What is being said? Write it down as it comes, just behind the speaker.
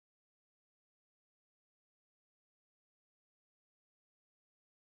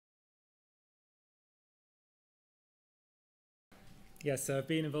Yeah, so I've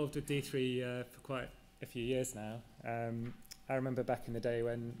been involved with D3 for quite a few years now. I remember back in the day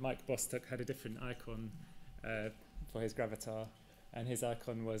when Mike Bostock had a different icon for his Gravatar, and his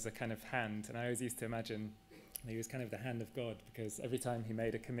icon was a kind of hand, and I always used to imagine he was kind of the hand of God, because every time he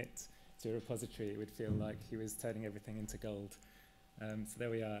made a commit to a repository, it would feel like he was turning everything into gold. So there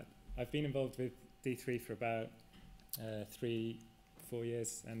we are. I've been involved with D3 for about 3-4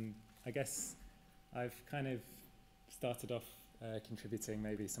 years, and I guess I've kind of started off contributing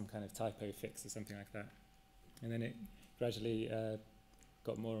maybe some kind of typo fix or something like that. And then it gradually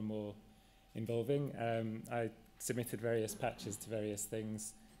got more and more involving. I submitted various patches to various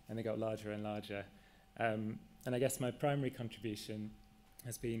things, and they got larger and larger. And I guess my primary contribution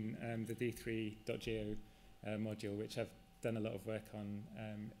has been the d3.geo module, which I've done a lot of work on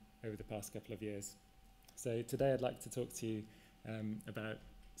over the past couple of years. So today I'd like to talk to you about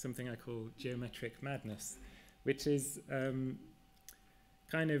something I call geometric madness, which is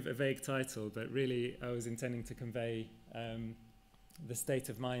kind of a vague title, but really I was intending to convey the state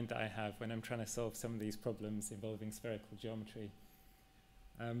of mind that I have when I'm trying to solve some of these problems involving spherical geometry.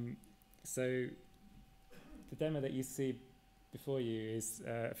 So the demo that you see before you is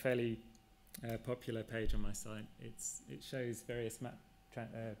a fairly popular page on my site. It shows various map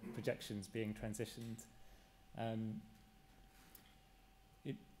projections being transitioned.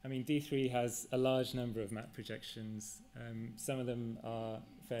 I mean, D3 has a large number of map projections. Some of them are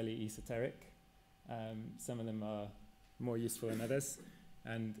fairly esoteric. Some of them are more useful than others.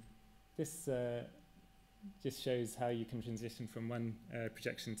 And this just shows how you can transition from one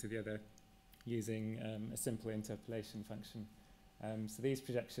projection to the other using a simple interpolation function. So these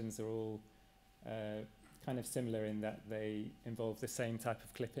projections are all kind of similar in that they involve the same type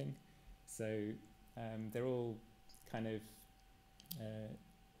of clipping. So they're all kind of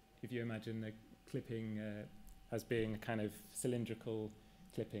if you imagine the clipping as being a kind of cylindrical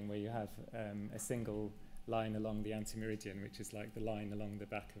clipping where you have a single line along the antimeridian, which is like the line along the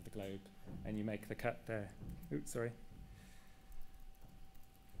back of the globe, and you make the cut there. Oops, sorry.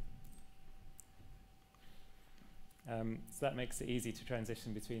 So that makes it easy to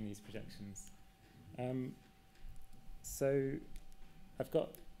transition between these projections. So I've got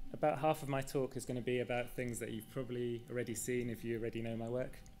about half of my talk is going to be about things that you've probably already seen if you already know my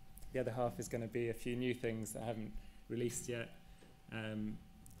work. The other half is going to be a few new things that I haven't released yet. And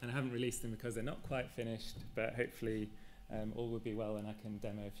I haven't released them because they're not quite finished, but hopefully all will be well and I can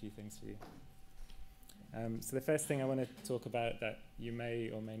demo a few things for you. So the first thing I want to talk about that you may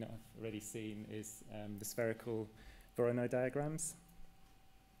or may not have already seen is the spherical Voronoi diagrams.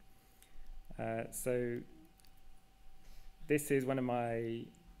 So this is one of my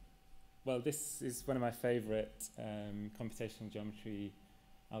favorite computational geometry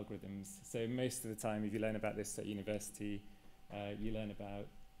algorithms. So most of the time, if you learn about this at university, you learn about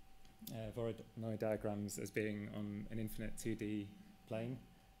Voronoi diagrams as being on an infinite 2D plane.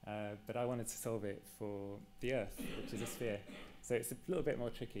 But I wanted to solve it for the Earth, which is a sphere. So it's a little bit more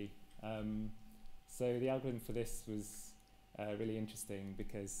tricky. So the algorithm for this was really interesting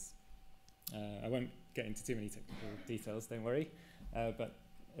because I won't get into too many technical details, don't worry. But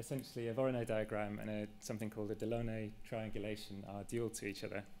essentially, a Voronoi diagram and something called a Delaunay triangulation are dual to each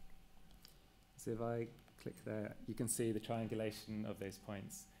other. So if I click there, you can see the triangulation of those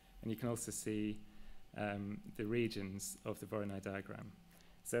points. And you can also see the regions of the Voronoi diagram.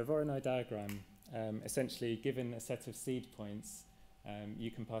 So a Voronoi diagram, essentially, given a set of seed points,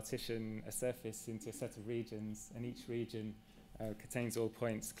 you can partition a surface into a set of regions, and each region contains all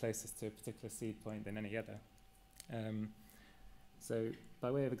points closest to a particular seed point than any other. So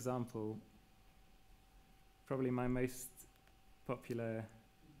by way of example, probably my most popular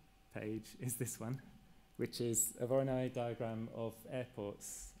page is this one, which is a Voronoi diagram of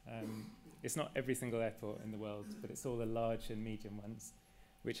airports. It's not every single airport in the world, but it's all the large and medium ones,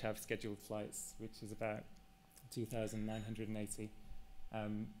 which have scheduled flights, which is about 2,980.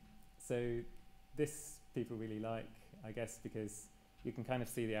 So this people really like, I guess, because you can kind of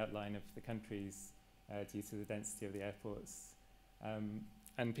see the outline of the countries due to the density of the airports. And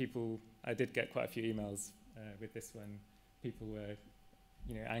I did get quite a few emails with this one. People were,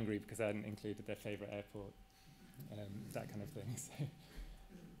 angry because I hadn't included their favorite airport, that kind of thing.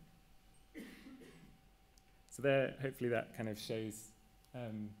 So there, hopefully that kind of shows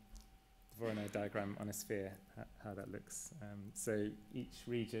the Voronoi diagram on a sphere, how that looks. So each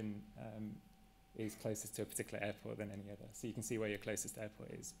region is closest to a particular airport than any other. So you can see where your closest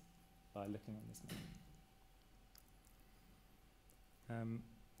airport is by looking on this map.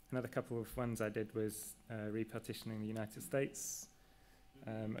 Another couple of ones I did was repartitioning the United States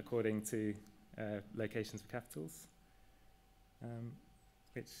according to locations of capitals.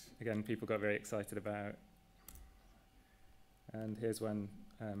 which again people got very excited about. And here's one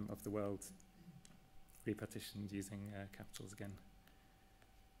of the world repartitioned using capitals again.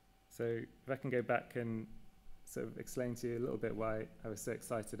 So if I can go back and sort of explain to you a little bit why I was so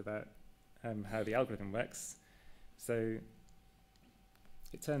excited about how the algorithm works. So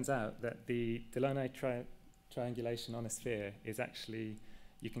it turns out that the Delaunay triangulation on a sphere is actually,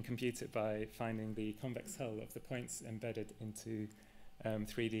 you can compute it by finding the convex hull of the points embedded into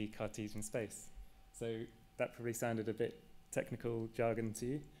 3D Cartesian space. So that probably sounded a bit technical jargon to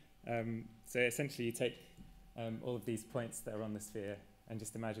you. So essentially you take all of these points that are on the sphere and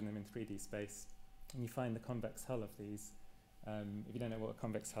just imagine them in 3D space, and you find the convex hull of these. If you don't know what a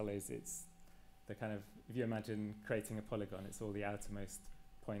convex hull is, it's the kind of, if you imagine creating a polygon, it's all the outermost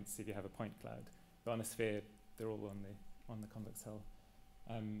points if you have a point cloud. But on a sphere, they're all on the convex hull.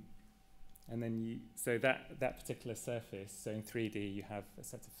 And then so that particular surface, so in 3D you have a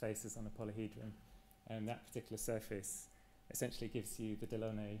set of faces on a polyhedron, and that particular surface essentially gives you the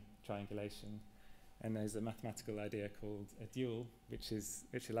Delaunay triangulation. And there's a mathematical idea called a dual,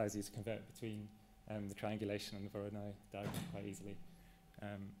 which allows you to convert between the triangulation and the Voronoi diagram quite easily.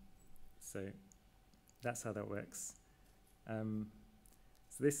 So that's how that works. So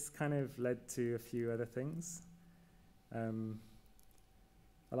this kind of led to a few other things.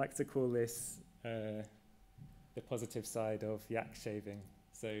 I like to call this the positive side of yak shaving.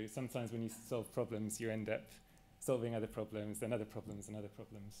 So sometimes when you solve problems, you end up solving other problems, then other problems, and other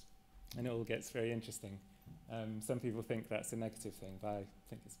problems. And it all gets very interesting. Some people think that's a negative thing, but I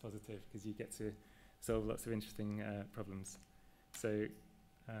think it's positive because you get to solve lots of interesting problems. So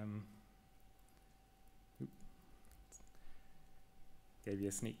gave you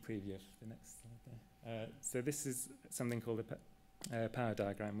a sneak preview of the next slide there. So this is something called a power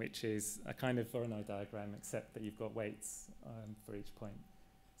diagram, which is a kind of Voronoi diagram, except that you've got weights for each point.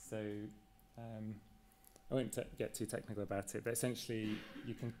 So I won't get too technical about it, but essentially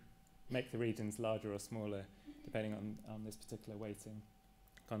you can make the regions larger or smaller depending on this particular weighting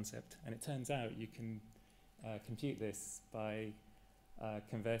concept. And it turns out you can compute this by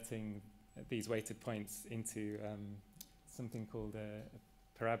converting these weighted points into something called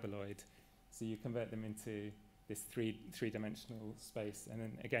a paraboloid. So you convert them into this three-dimensional space, and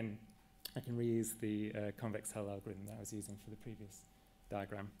then again I can reuse the convex hull algorithm that I was using for the previous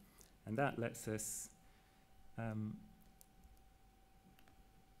diagram, and that lets us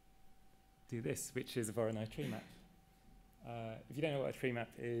do this, which is a Voronoi tree map. If you don't know what a tree map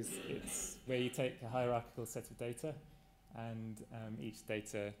is, it's where you take a hierarchical set of data, and each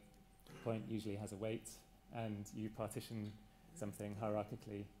data point usually has a weight, and you partition something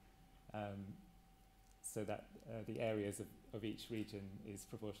hierarchically so that the areas of each region is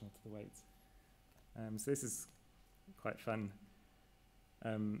proportional to the weight. So this is quite fun.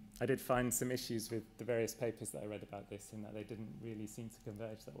 I did find some issues with the various papers that I read about this, in that they didn't really seem to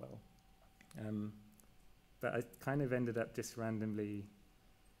converge that well. But I kind of ended up just randomly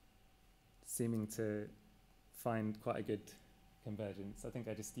seeming to find quite a good convergence. I think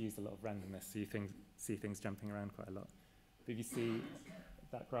I just used a lot of randomness, so you see things jumping around quite a lot. But if you see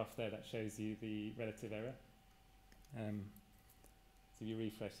that graph there, that shows you the relative error. So if you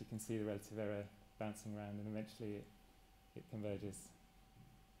refresh, you can see the relative error bouncing around, and eventually it converges.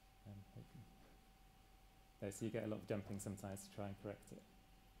 There, so you get a lot of jumping sometimes to try and correct it.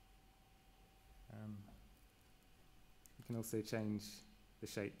 You can also change the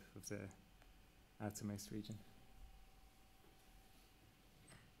shape of the outermost region.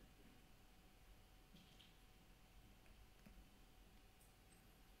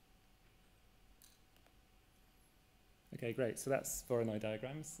 Okay, great. So that's Voronoi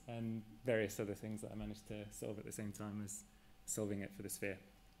diagrams and various other things that I managed to solve at the same time as solving it for the sphere.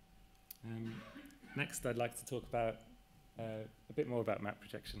 Next, I'd like to talk about a bit more about map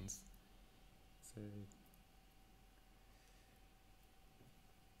projections. So,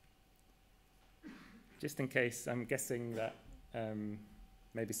 just in case, I'm guessing that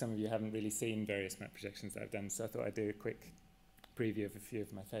maybe some of you haven't really seen various map projections that I've done, so I thought I'd do a quick preview of a few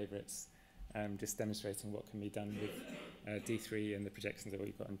of my favorites, just demonstrating what can be done with D3 and the projections that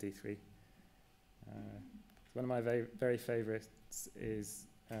we've got on D3. One of my very favorites is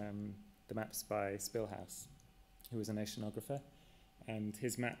the maps by Spillhouse, who was an oceanographer, and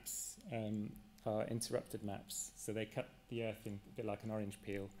his maps are interrupted maps, so they cut the Earth in a bit like an orange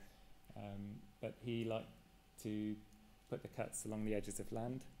peel, but he liked to put the cuts along the edges of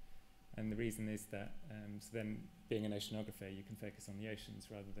land, and the reason is that so then, being an oceanographer, you can focus on the oceans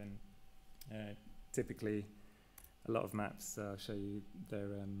rather than typically a lot of maps. I'll show you, they're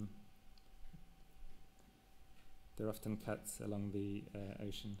they're often cut along the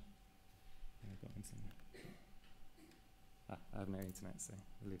ocean. I've got one somewhere. I have no internet, so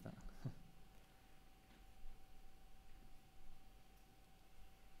we'll leave that.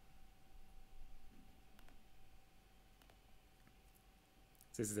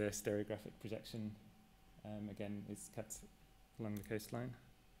 So this is a stereographic projection. Again, it's cut along the coastline.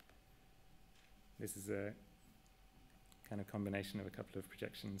 This is a kind of combination of a couple of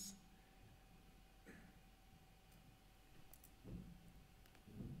projections.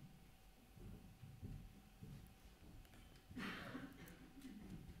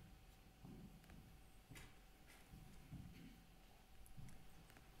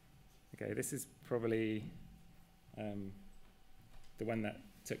 Okay, this is probably the one that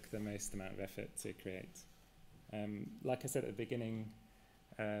took the most amount of effort to create. Like I said at the beginning,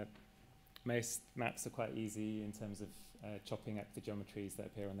 most maps are quite easy in terms of chopping up the geometries that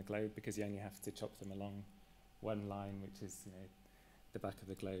appear on the globe, because you only have to chop them along one line, which is the back of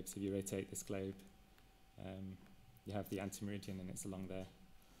the globe. So if you rotate this globe, you have the anti-meridian and it's along there.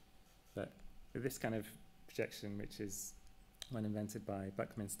 But with this kind of projection, which is one invented by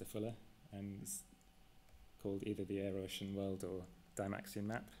Buckminster Fuller, and it's called either the Air-Ocean World or Dymaxion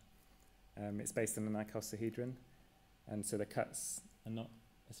map. It's based on an icosahedron, and so the cuts are not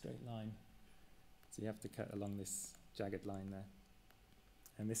a straight line. So you have to cut along this jagged line there.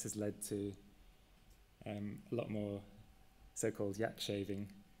 And this has led to a lot more so-called yak shaving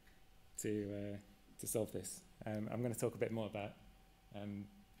to solve this. I'm going to talk a bit more about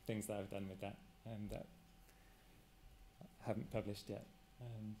things that I've done with that that I haven't published yet.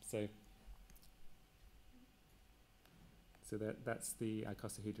 So that's the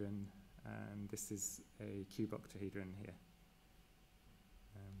icosahedron, and this is a cube octahedron here.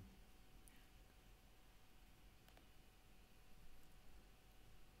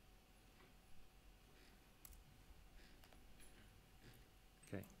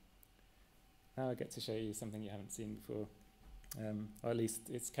 Okay. Now I get to show you something you haven't seen before, or at least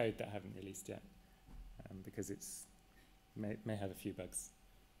it's code that I haven't released yet, because it's may have a few bugs.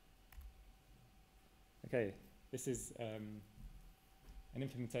 Okay. This is an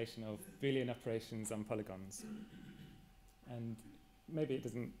implementation of Boolean operations on polygons. And maybe it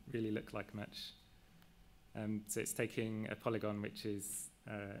doesn't really look like much. So it's taking a polygon which is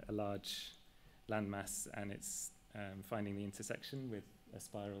a large landmass, and it's finding the intersection with a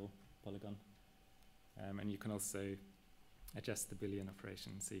spiral polygon. And you can also adjust the Boolean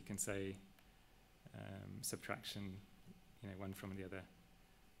operation. So you can say subtraction, one from the other.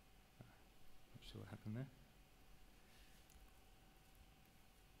 Not sure what happened there.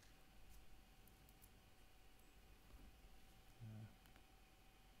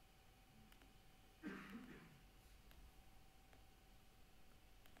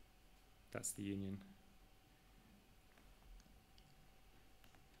 That's the union.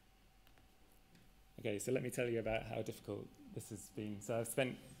 Okay, so let me tell you about how difficult this has been. So I've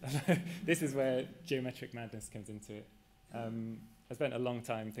spent, this is where geometric madness comes into it. I spent a long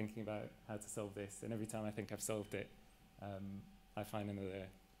time thinking about how to solve this, and every time I think I've solved it, I find another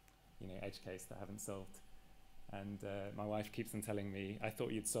edge case that I haven't solved. And my wife keeps on telling me, I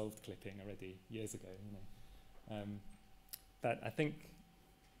thought you'd solved clipping already years ago. But I think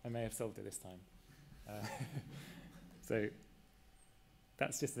I may have solved it this time. So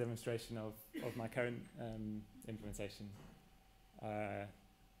that's just a demonstration of my current implementation.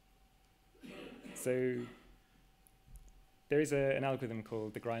 So there is an algorithm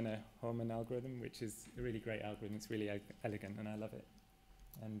called the Greiner-Horman algorithm, which is a really great algorithm. It's really elegant, and I love it.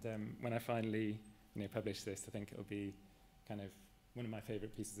 And when I finally publish this, I think it'll be kind of one of my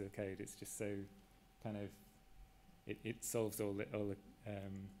favorite pieces of code. It's just so kind of, it solves all the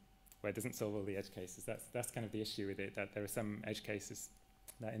well, it doesn't solve all the edge cases. That's kind of the issue with it, that there are some edge cases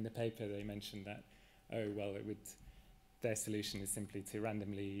that in the paper they mentioned that, oh, well, their solution is simply to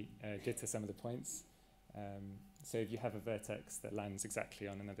randomly jitter some of the points. So if you have a vertex that lands exactly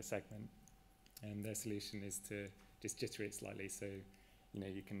on another segment, and their solution is to just jitter it slightly, so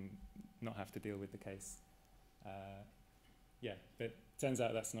you can not have to deal with the case. Yeah, but turns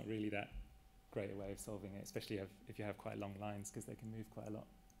out that's not really that great a way of solving it, especially if you have quite long lines, because they can move quite a lot.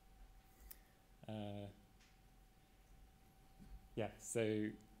 Yeah, so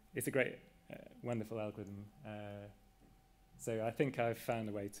it's a great, wonderful algorithm. So I think I've found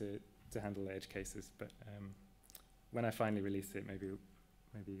a way to handle the edge cases, but when I finally release it, maybe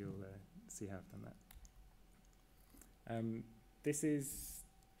you'll see how I've done that. This is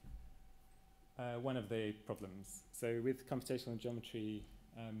one of the problems. So with computational geometry,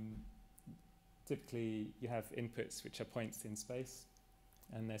 typically you have inputs which are points in space,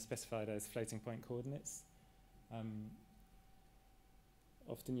 and they're specified as floating point coordinates.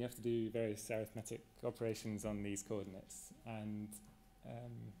 often you have to do various arithmetic operations on these coordinates, and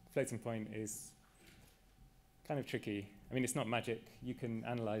floating point is kind of tricky. I mean, it's not magic. You can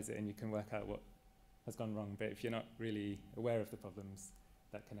analyze it and you can work out what has gone wrong, but if you're not really aware of the problems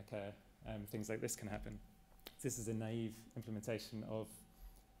that can occur, things like this can happen. This is a naive implementation of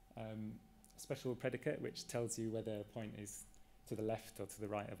a special predicate which tells you whether a point is to the left or to the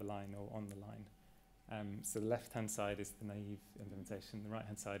right of a line or on the line. So the left-hand side is the naive implementation, the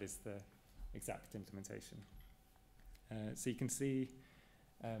right-hand side is the exact implementation. So you can see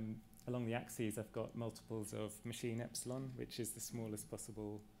along the axes I've got multiples of machine epsilon, which is the smallest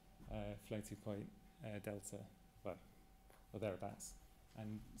possible floating point delta, well, or thereabouts.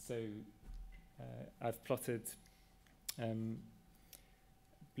 And so I've plotted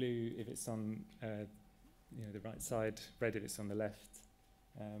blue if it's on the right side, red if it's on the left,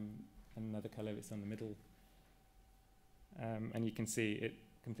 and another colour if it's on the middle. And you can see it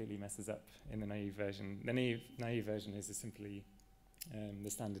completely messes up in the naive version. The naive version is simply the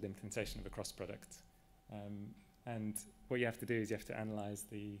standard implementation of a cross product. And what you have to do is you have to analyse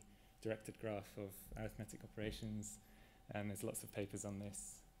the directed graph of arithmetic operations, and there's lots of papers on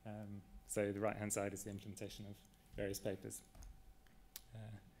this. So the right-hand side is the implementation of various papers.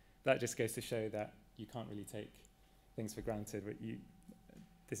 That just goes to show that you can't really take things for granted.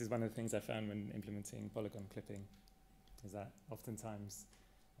 This is one of the things I found when implementing polygon clipping, is that oftentimes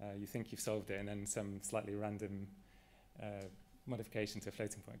you think you've solved it and then some slightly random modification to a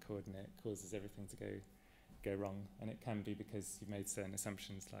floating point coordinate causes everything to go wrong. And it can be because you've made certain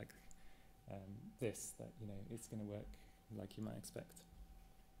assumptions like this, that it's going to work like you might expect.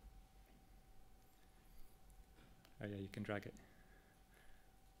 Oh yeah, you can drag it.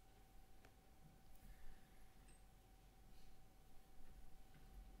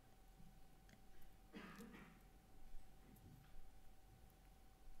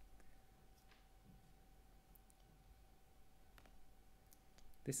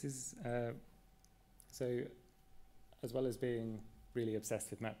 This is, so as well as being really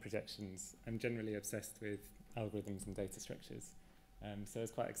obsessed with map projections, I'm generally obsessed with algorithms and data structures. So I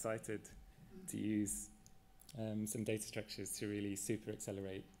was quite excited to use some data structures to really super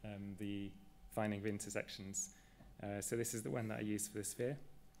accelerate the finding of intersections. So this is the one that I use for the sphere.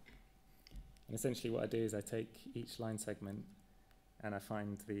 And essentially what I do is I take each line segment and I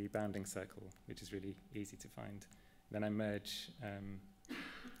find the bounding circle, which is really easy to find. Then I merge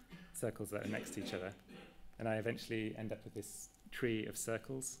circles that are next to each other. And I eventually end up with this tree of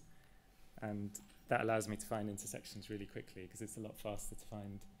circles. And that allows me to find intersections really quickly because it's a lot faster to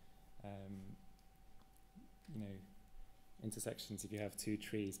find intersections if you have two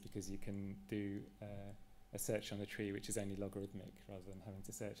trees, because you can do a search on the tree which is only logarithmic rather than having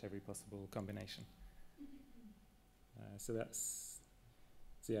to search every possible combination. So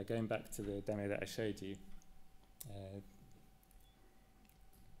yeah, going back to the demo that I showed you,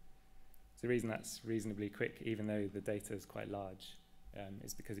 the reason that's reasonably quick, even though the data is quite large,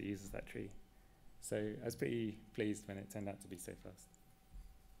 is because it uses that tree. So I was pretty pleased when it turned out to be so fast.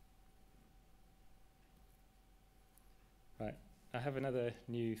 Right, I have another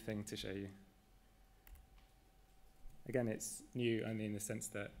new thing to show you. Again, it's new only in the sense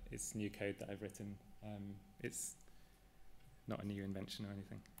that it's new code that I've written. It's not a new invention or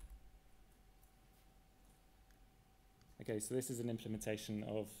anything. Okay, so this is an implementation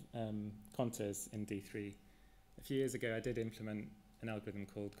of contours in D3. A few years ago, I did implement an algorithm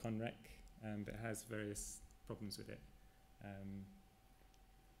called conrec, but it has various problems with it.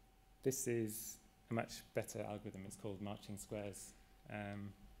 This is a much better algorithm. It's called marching squares.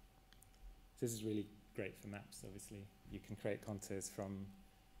 This is really great for maps, obviously. You can create contours from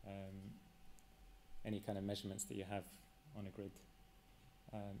any kind of measurements that you have on a grid.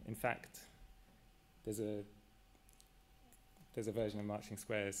 In fact, there's a version of marching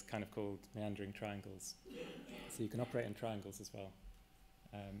squares kind of called meandering triangles. So you can operate in triangles as well,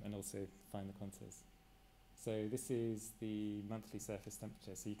 and also find the contours. So this is the monthly surface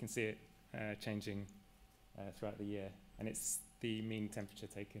temperature. So you can see it changing throughout the year. And it's the mean temperature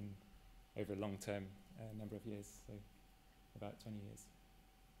taken over a long-term number of years, so about 20 years.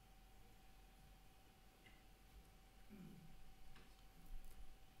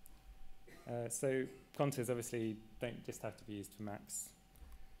 So contours obviously don't just have to be used for maps.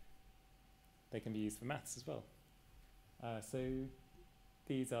 They can be used for maths as well. So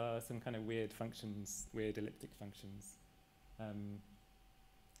these are some kind of weird functions, weird elliptic functions.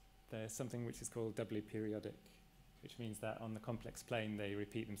 There's something which is called doubly periodic, which means that on the complex plane they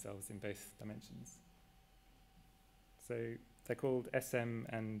repeat themselves in both dimensions. So they're called SM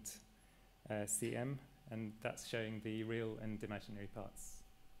and CM. and that's showing the real and imaginary parts.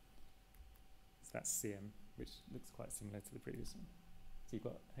 So that's CM, which looks quite similar to the previous one. So you've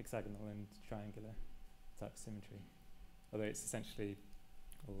got hexagonal and triangular type symmetry, although it's essentially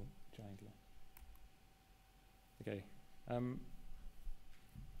all triangular. Okay.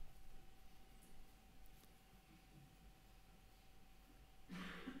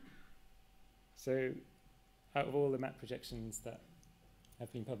 So out of all the map projections that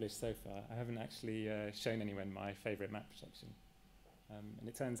have been published so far, I haven't actually shown anyone my favorite map projection. And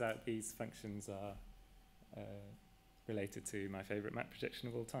it turns out these functions are related to my favorite map projection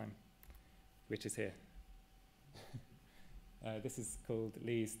of all time, which is here. This is called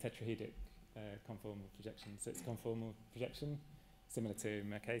Lee's tetrahedric conformal projection. So it's a conformal projection, similar to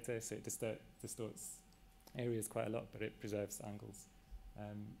Mercator, so it distorts areas quite a lot, but it preserves angles.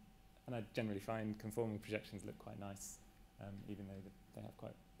 And I generally find conformal projections look quite nice, even though they have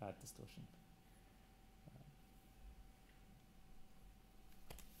quite bad distortion.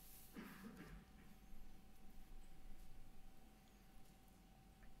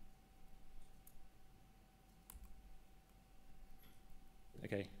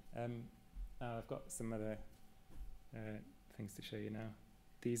 Okay, now I've got some other things to show you now.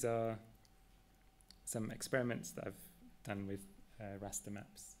 These are some experiments that I've done with raster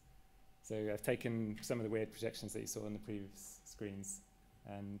maps. So I've taken some of the weird projections that you saw on the previous screens,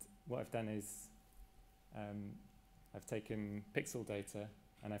 and what I've done is I've taken pixel data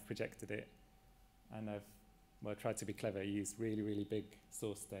and I've projected it, and I've tried to be clever, used really, really big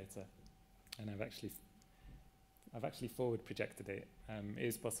source data, and I've actually forward projected it. It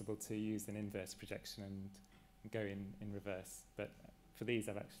is possible to use an inverse projection and go in reverse, but for these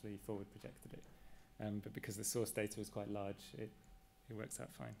I've actually forward projected it. But because the source data is quite large, it works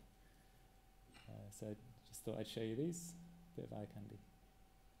out fine. So I just thought I'd show you these, bit of eye candy.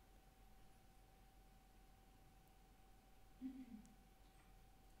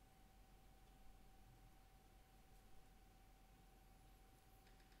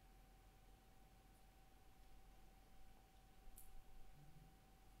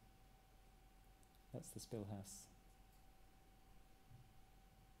 That's the spill house.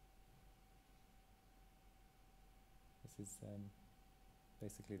 This is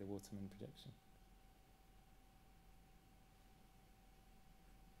basically the Waterman projection.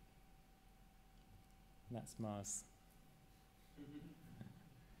 And that's Mars.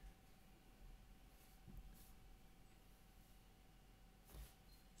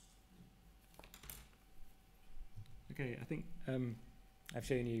 Okay, I think I've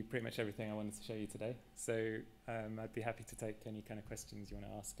shown you pretty much everything I wanted to show you today. So I'd be happy to take any kind of questions you want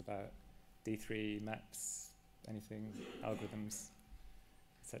to ask about D3, maps, anything, algorithms,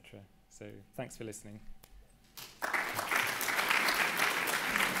 etc. So thanks for listening.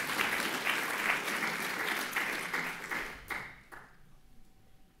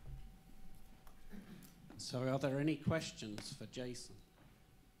 So are there any questions for Jason?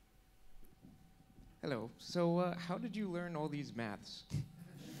 Hello. So how did you learn all these maths?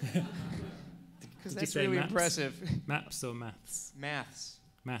 Because that's say really maps? impressive. Maps or maths? Maths.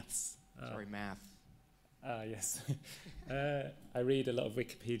 Maths. Sorry, math. Yes. I read a lot of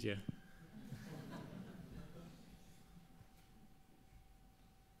Wikipedia.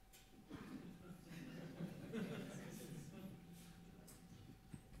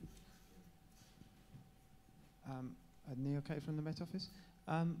 Neil Kay from the Met Office.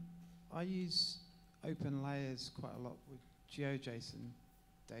 I use open layers quite a lot with GeoJSON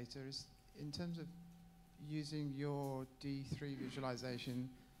data. In terms of using your D3 visualization,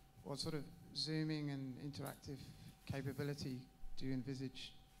 what sort of zooming and interactive capability do you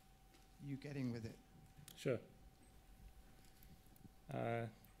envisage you getting with it? Sure.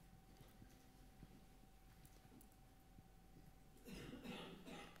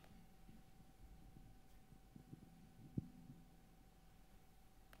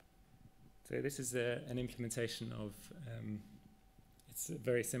 So this is an implementation of, it's a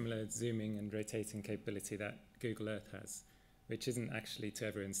very similar zooming and rotating capability that Google Earth has, which isn't actually to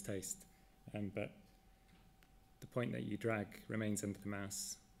everyone's taste. But the point that you drag remains under the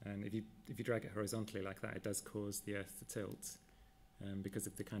mouse. And if you drag it horizontally like that, it does cause the Earth to tilt because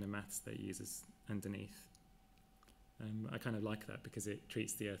of the kind of maths that it uses underneath. I kind of like that because it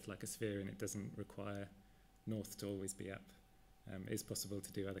treats the Earth like a sphere and it doesn't require north to always be up. It is possible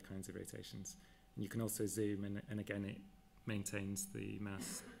to do other kinds of rotations. And you can also zoom, and again, it maintains the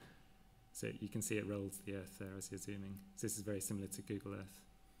mass. So you can see it rolls the Earth there as you're zooming. So this is very similar to Google Earth.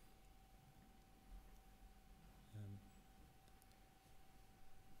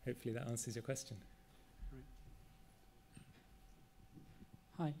 Hopefully that answers your question.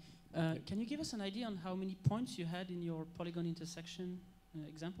 Hi. Can you give us an idea on how many points you had in your polygon intersection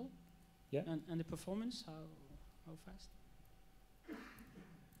example? Yeah. And the performance, how fast?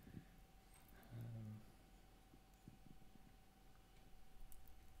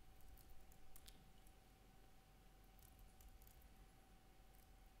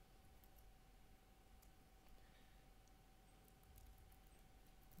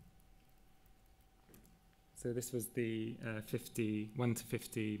 So this was the 1 to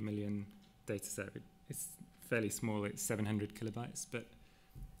 50 million data set. It's fairly small, it's 700 kilobytes, but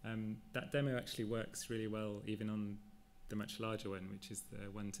that demo actually works really well even on the much larger one, which is the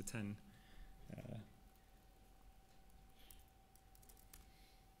 1 to 10.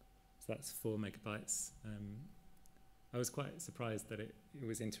 So that's 4 megabytes. I was quite surprised that it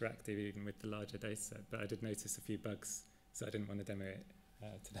was interactive even with the larger data set, but I did notice a few bugs, so I didn't want to demo it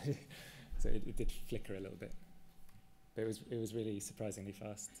today. So it did flicker a little bit, but it was really surprisingly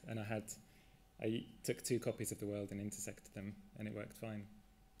fast. And I took 2 copies of the world and intersected them, and it worked fine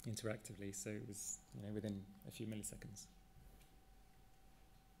interactively. So it was within a few milliseconds.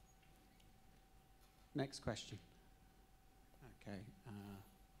 Next question. Okay.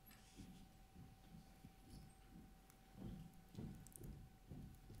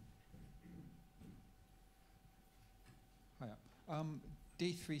 Hiya.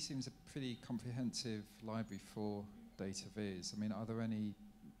 D3 seems a pretty comprehensive library for Davies. I mean, are there any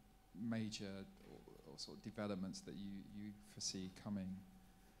major or sort of developments that you foresee coming?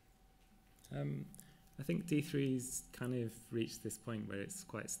 I think D3's kind of reached this point where it's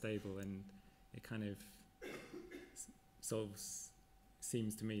quite stable, and it kind of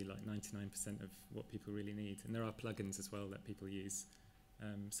seems to me like 99% of what people really need. And there are plugins as well that people use.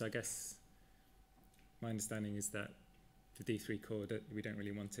 So I guess my understanding is that the D3 core, we don't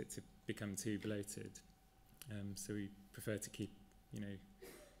really want it to become too bloated. So we prefer to keep,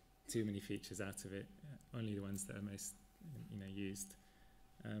 too many features out of it, only the ones that are most, used.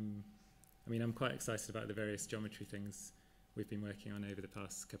 I mean, I'm quite excited about the various geometry things we've been working on over the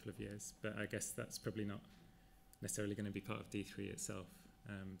past couple of years, but I guess that's probably not necessarily going to be part of D3 itself.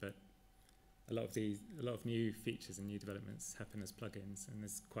 But a lot of new features and new developments happen as plugins, and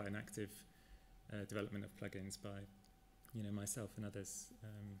there's quite an active development of plugins by myself and others,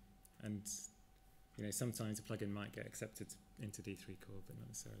 and sometimes a plugin might get accepted into D3 core, but not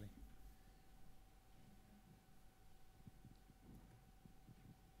necessarily.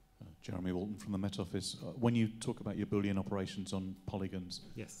 Jeremy Walton from the Met Office. When you talk about your Boolean operations on polygons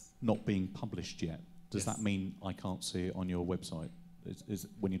Yes. not being published yet, does Yes. that mean I can't see it on your website? Is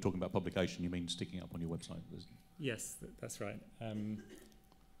when you're talking about publication, you mean sticking it up on your website? Yes, that's right.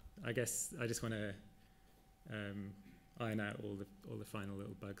 I guess I just want to iron out all the final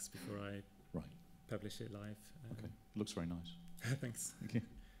little bugs before I publish it live. Okay, looks very nice. Thanks. Thank you.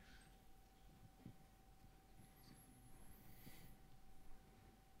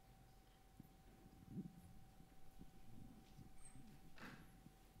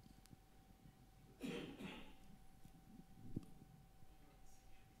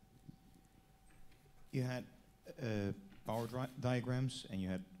 You had power diagrams and you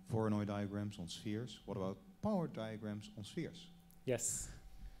had Voronoi diagrams on spheres. What about power diagrams on spheres? Yes,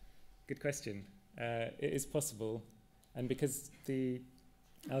 good question. It is possible, and because the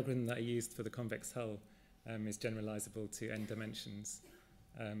algorithm that I used for the convex hull is generalizable to n dimensions,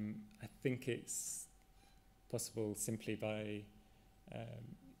 I think it's possible simply by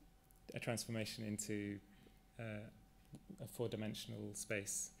a transformation into a 4-dimensional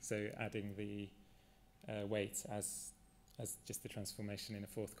space, so adding the weight as just the transformation in a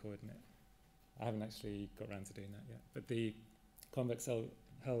 4th coordinate. I haven't actually got around to doing that yet, but the convex hull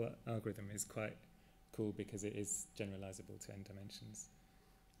algorithm is quite cool because it is generalizable to n dimensions.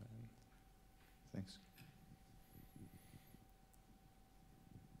 Thanks.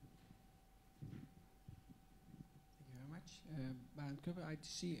 Thank you very much. Barend Kubbe,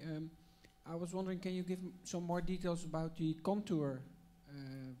 ITC. I was wondering, can you give some more details about the contour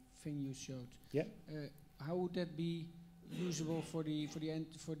thing you showed? Yeah. How would that be usable for the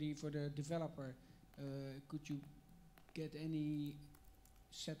developer? Could you get any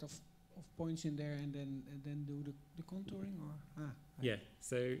set of points in there and then do the contouring, or? Yeah.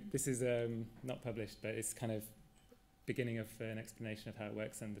 So this is not published, but it's kind of beginning of an explanation of how it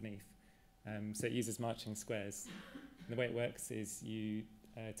works underneath. So it uses marching squares. And the way it works is you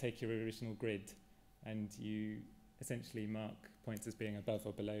take your original grid and you essentially mark points as being above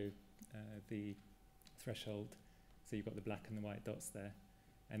or below the threshold. So you've got the black and the white dots there.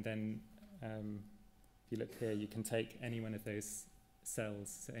 And then if you look here, you can take any one of those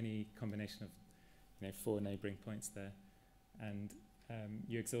cells, so any combination of 4 neighboring points there, and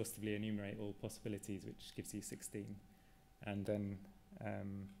you exhaustively enumerate all possibilities, which gives you 16. And then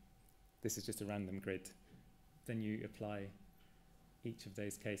this is just a random grid. Then you apply each of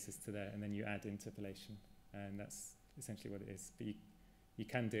those cases to there, and then you add interpolation. And that's essentially what it is. But you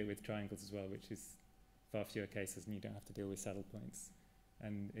can do it with triangles as well, which is far fewer cases, and you don't have to deal with saddle points.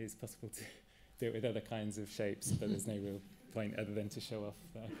 And it is possible to do it with other kinds of shapes, but there's no real point other than to show off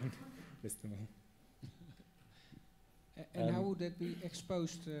that I can list them all. And how would that be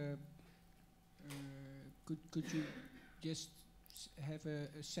exposed? Could you just have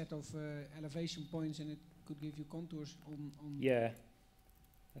a set of elevation points and it could give you contours on? Yeah,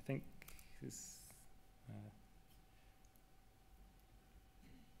 I think this.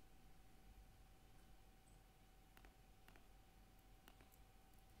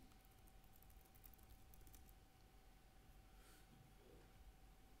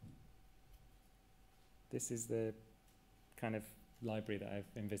 This is the kind of library that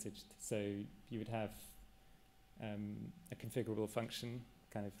I've envisaged. So you would have a configurable function,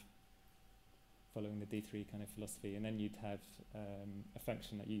 kind of following the D3 kind of philosophy, and then you'd have a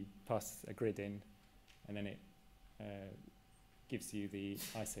function that you pass a grid in, and then it gives you the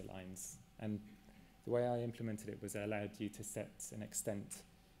ISO lines. And the way I implemented it was I allowed you to set an extent.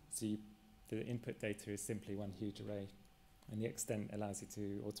 So the input data is simply one huge array, and the extent allows you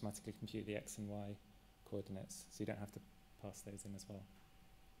to automatically compute the X and Y coordinates, so you don't have to pass those in as well.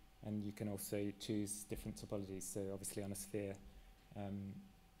 And you can also choose different topologies. So obviously on a sphere,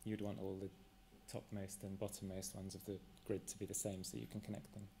 you'd want all the topmost and bottommost ones of the grid to be the same, so you can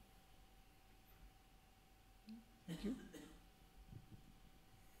connect them. Thank you.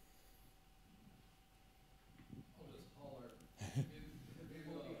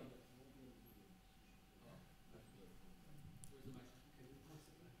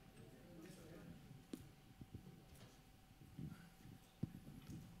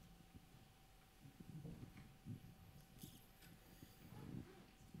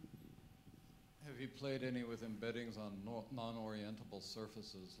 Have you played any with embeddings on non-orientable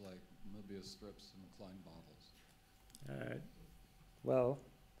surfaces like Möbius strips and Klein bottles? Well,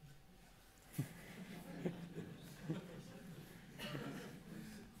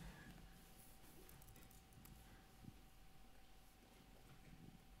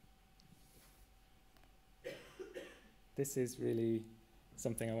 this is really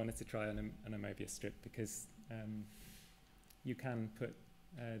something I wanted to try on a Möbius strip, because you can put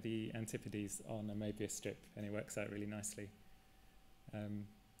the antipodes on a Möbius strip and it works out really nicely.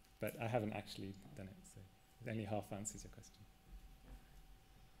 But I haven't actually done it, so it only half answers your question.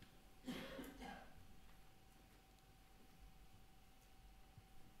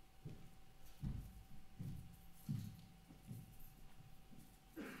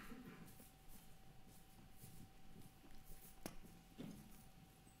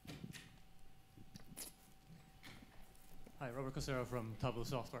 Hi, Robert Cosero from Tableau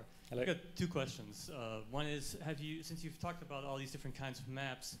Software. Hello. I've got two questions. One is, since you've talked about all these different kinds of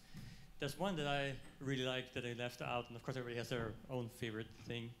maps, there's one that I really like that I left out, and of course everybody has their own favorite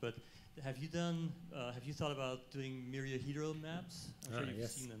thing, but have you thought about doing myriahedral maps? I'm sure you've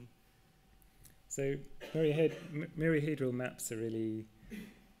yes. seen them. So myriahedral maps are really,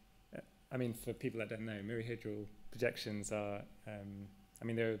 I mean, for people that don't know, myriahedral projections are,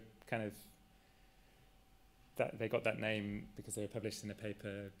 they're kind of, they got that name because they were published in a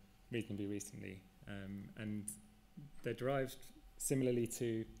paper reasonably recently, and they're derived similarly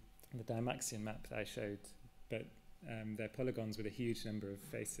to the Dymaxion map that I showed, but they're polygons with a huge number of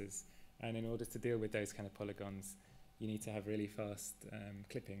faces, and in order to deal with those kind of polygons, you need to have really fast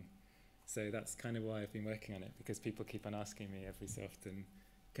clipping. So that's kind of why I've been working on it, because people keep on asking me every so often,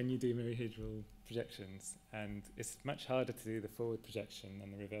 can you do myriahedral projections? And it's much harder to do the forward projection than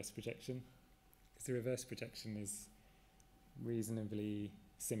the reverse projection. The reverse projection is reasonably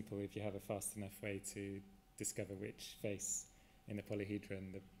simple if you have a fast enough way to discover which face in the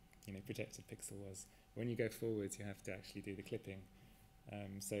polyhedron the projected pixel was. When you go forwards, you have to actually do the clipping.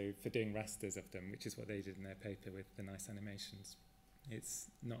 So for doing rasters of them, which is what they did in their paper with the nice animations, it's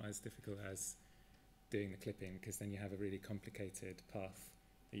not as difficult as doing the clipping, because then you have a really complicated path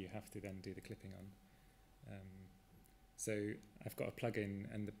that you have to then do the clipping on. So I've got a plugin,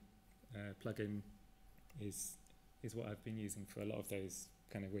 and the plugin is what I've been using for a lot of those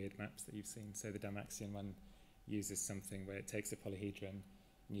kind of weird maps that you've seen. So the Dymaxion one uses something where it takes a polyhedron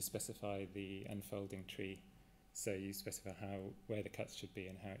and you specify the unfolding tree. So you specify where the cuts should be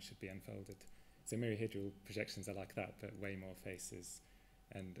and how it should be unfolded. So myriahedral projections are like that, but way more faces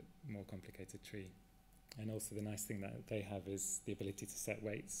and more complicated tree. And also the nice thing that they have is the ability to set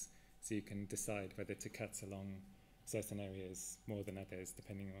weights. So you can decide whether to cut along certain areas more than others,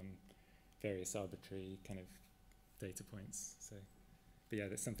 depending on various arbitrary kind of data points. So, but yeah,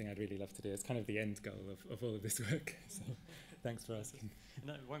 that's something I'd really love to do. It's kind of the end goal of all of this work. So, thanks for asking.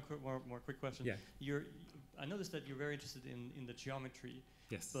 And one more quick question. Yeah. I noticed that you're very interested in the geometry.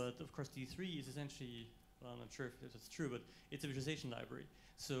 Yes. But of course, D3 is essentially, well, I'm not sure if that's true, but it's a visualization library.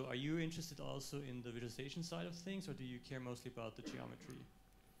 So are you interested also in the visualization side of things, or do you care mostly about the geometry?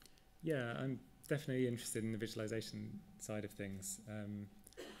 Yeah, I'm definitely interested in the visualization side of things.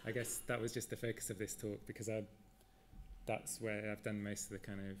 I guess that was just the focus of this talk, because that's where I've done most of the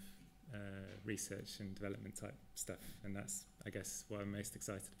kind of research and development type stuff, and that's, I guess, what I'm most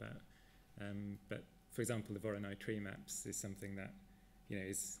excited about. But for example, the Voronoi tree maps is something that, you know,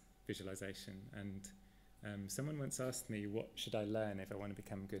 is visualization. And someone once asked me, what should I learn if I want to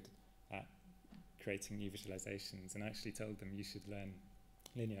become good at creating new visualizations? And I actually told them you should learn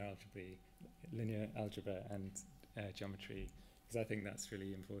linear algebra and geometry, because I think that's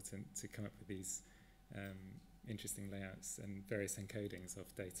really important to come up with these interesting layouts and various encodings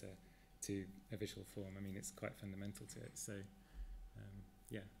of data to a visual form. I mean, it's quite fundamental to it. So,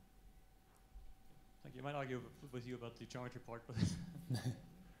 yeah. Thank you. I might argue with you about the geometry part, but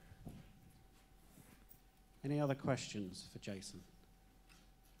any other questions for Jason?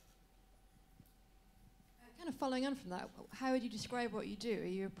 Kind of following on from that, how would you describe what you do? Are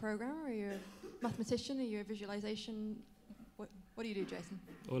you a programmer? Are you a mathematician? Are you a visualization? What do you do, Jason?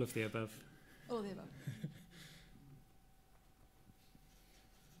 All of the above. All of the above.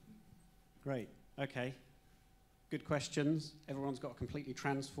 Great. Okay. Good questions. Everyone's got a completely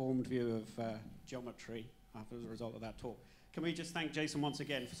transformed view of geometry as a result of that talk. Can we just thank Jason once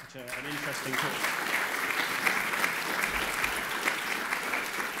again for such an interesting talk?